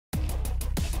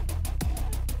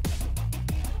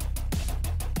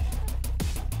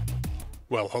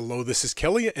Well, hello, this is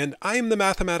Kelly, and I am the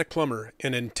Mathematic Plumber,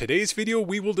 and in today's video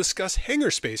we will discuss hanger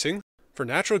spacing for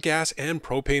natural gas and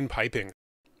propane piping.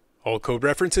 All code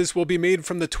references will be made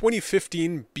from the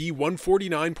 2015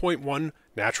 B149.1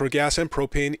 Natural Gas and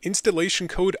Propane Installation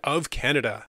Code of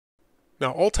Canada.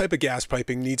 Now, all type of gas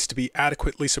piping needs to be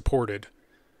adequately supported,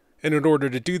 and in order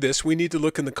to do this we need to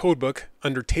look in the codebook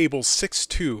under Table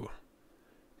 6.2.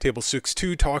 Table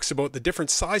 6.2 talks about the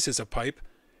different sizes of pipe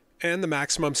and the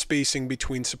maximum spacing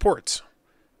between supports.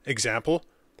 Example,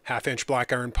 half-inch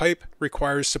black iron pipe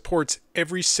requires supports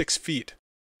every 6 feet.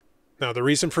 Now the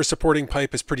reason for supporting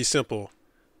pipe is pretty simple.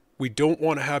 We don't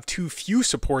want to have too few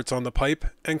supports on the pipe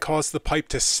and cause the pipe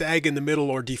to sag in the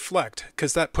middle or deflect,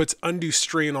 because that puts undue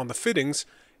strain on the fittings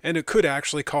and it could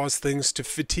actually cause things to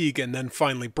fatigue and then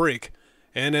finally break.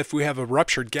 And if we have a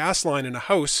ruptured gas line in a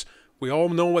house, we all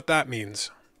know what that means.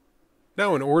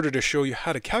 Now, in order to show you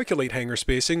how to calculate hanger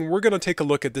spacing, we're going to take a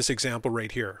look at this example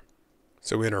right here.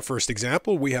 So in our first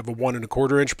example, we have a 1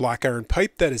 1/4 inch black iron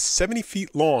pipe that is 70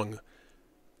 feet long.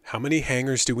 How many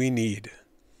hangers do we need?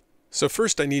 So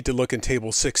first I need to look in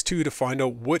Table 6.2 to find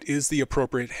out what is the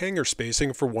appropriate hanger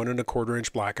spacing for 1 1/4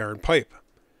 inch black iron pipe.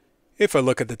 If I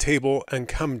look at the table and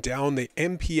come down the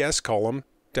MPS column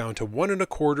down to 1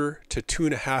 1/4 to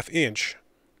 2.5 inch,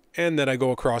 and then I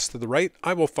go across to the right,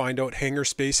 I will find out hanger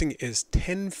spacing is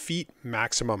 10 feet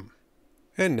maximum.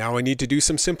 And now I need to do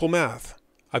some simple math.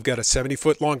 I've got a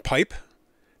 70-foot long pipe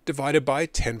divided by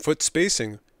 10-foot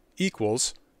spacing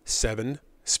equals 7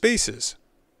 spaces.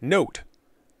 Note,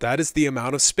 that is the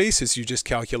amount of spaces you just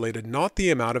calculated, not the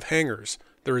amount of hangers.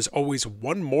 There is always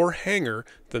one more hanger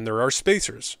than there are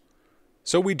spacers.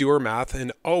 So we do our math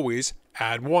and always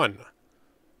add 1.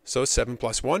 So 7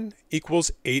 plus 1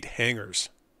 equals 8 hangers.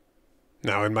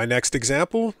 Now in my next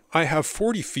example, I have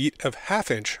 40 feet of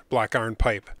half-inch black iron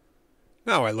pipe.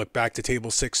 Now I look back to Table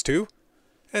 6.2,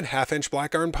 and half-inch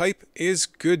black iron pipe is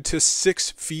good to 6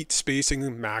 feet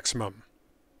spacing maximum.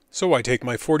 So I take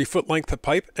my 40-foot length of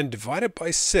pipe and divide it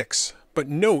by 6. But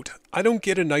note, I don't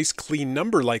get a nice clean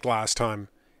number like last time.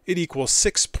 It equals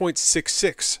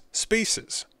 6.66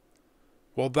 spaces.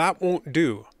 Well, that won't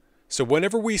do. So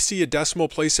whenever we see a decimal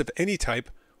place of any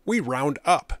type, we round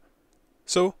up.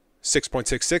 So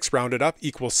 6.66 rounded up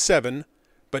equals 7,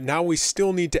 but now we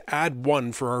still need to add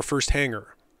 1 for our first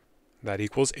hanger. That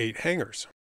equals 8 hangers.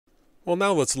 Well,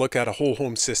 now let's look at a whole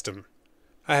home system.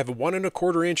 I have a 1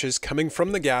 1/4 inches coming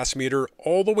from the gas meter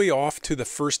all the way off to the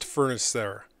first furnace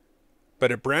there.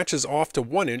 But it branches off to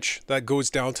 1 inch that goes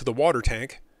down to the water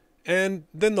tank, and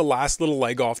then the last little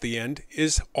leg off the end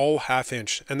is all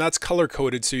half-inch, and that's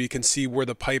color-coded so you can see where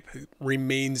the pipe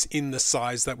remains in the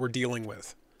size that we're dealing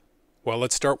with. Well,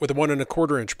 let's start with the 1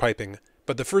 1/4 inch piping,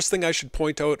 but the first thing I should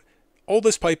point out, all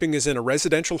this piping is in a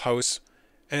residential house,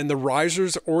 and the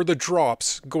risers or the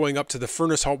drops going up to the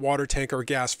furnace hot water tank or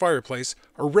gas fireplace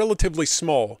are relatively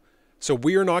small, so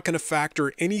we are not going to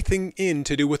factor anything in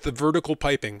to do with the vertical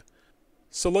piping.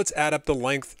 So let's add up the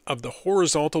length of the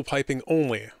horizontal piping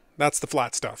only. That's the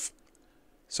flat stuff.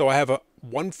 So I have a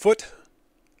 1 foot,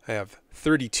 I have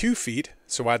 32 feet,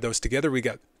 so add those together, we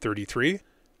got 33.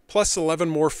 Plus 11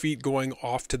 more feet going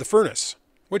off to the furnace,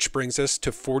 which brings us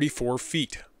to 44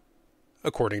 feet.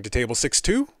 According to Table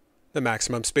 6.2, the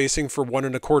maximum spacing for 1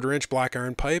 1/4 inch black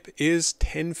iron pipe is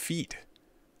 10 feet.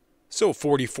 So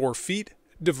 44 feet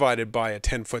divided by a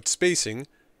 10-foot spacing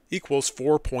equals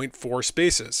 4.4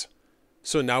 spaces.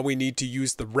 So now we need to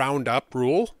use the round up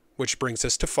rule, which brings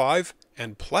us to 5,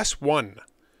 and plus 1,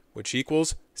 which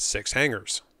equals 6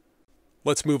 hangers.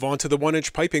 Let's move on to the 1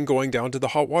 inch piping going down to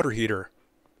the hot water heater.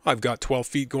 I've got 12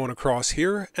 feet going across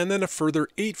here, and then a further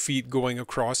 8 feet going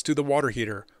across to the water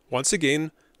heater. Once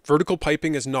again, vertical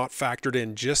piping is not factored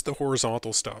in, just the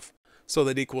horizontal stuff. So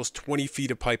that equals 20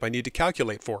 feet of pipe I need to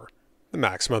calculate for. The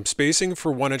maximum spacing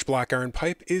for 1 inch black iron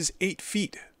pipe is 8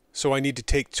 feet. So I need to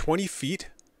take 20 feet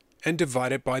and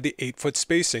divide it by the 8-foot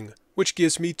spacing, which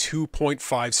gives me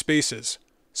 2.5 spaces.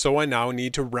 So I now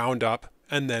need to round up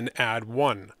and then add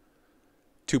 1.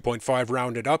 2.5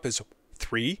 rounded up is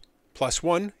 3. Plus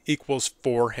 1 equals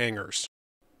 4 hangers.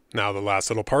 Now the last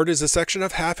little part is a section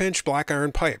of half-inch black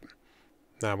iron pipe.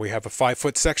 Now we have a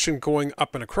 5-foot section going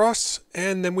up and across,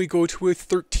 and then we go to a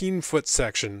 13-foot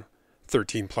section.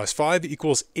 13 plus 5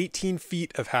 equals 18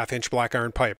 feet of half-inch black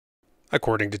iron pipe.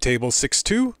 According to Table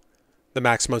 6.2, the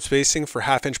maximum spacing for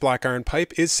half-inch black iron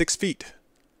pipe is 6 feet.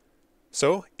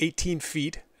 So 18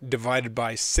 feet divided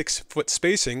by 6-foot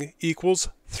spacing equals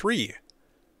 3.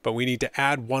 But we need to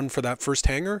add 1 for that first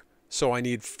hanger, so I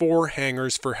need 4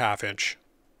 hangers for half-inch.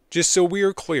 Just so we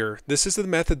are clear, this is the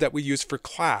method that we use for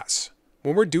class.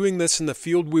 When we're doing this in the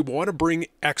field, we want to bring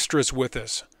extras with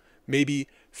us. maybe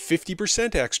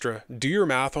 50% extra. Do your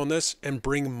math on this and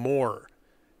bring more.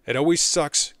 It always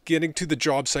sucks getting to the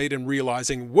job site and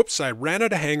realizing, whoops, I ran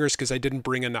out of hangers because I didn't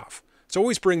bring enough. So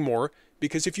always bring more,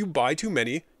 because if you buy too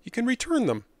many, you can return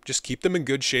them. Just keep them in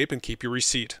good shape and keep your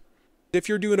receipt. If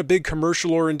you're doing a big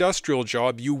commercial or industrial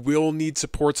job, you will need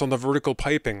supports on the vertical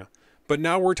piping. But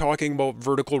now we're talking about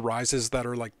vertical rises that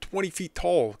are like 20 feet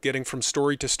tall, getting from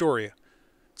story to story.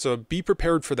 So be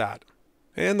prepared for that.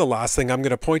 And the last thing I'm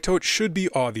going to point out should be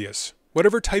obvious.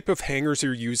 Whatever type of hangers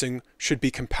you're using should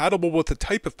be compatible with the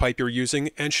type of pipe you're using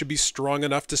and should be strong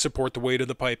enough to support the weight of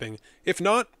the piping. If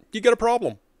not, you got a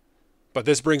problem. But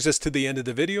this brings us to the end of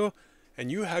the video,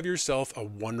 and you have yourself a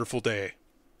wonderful day.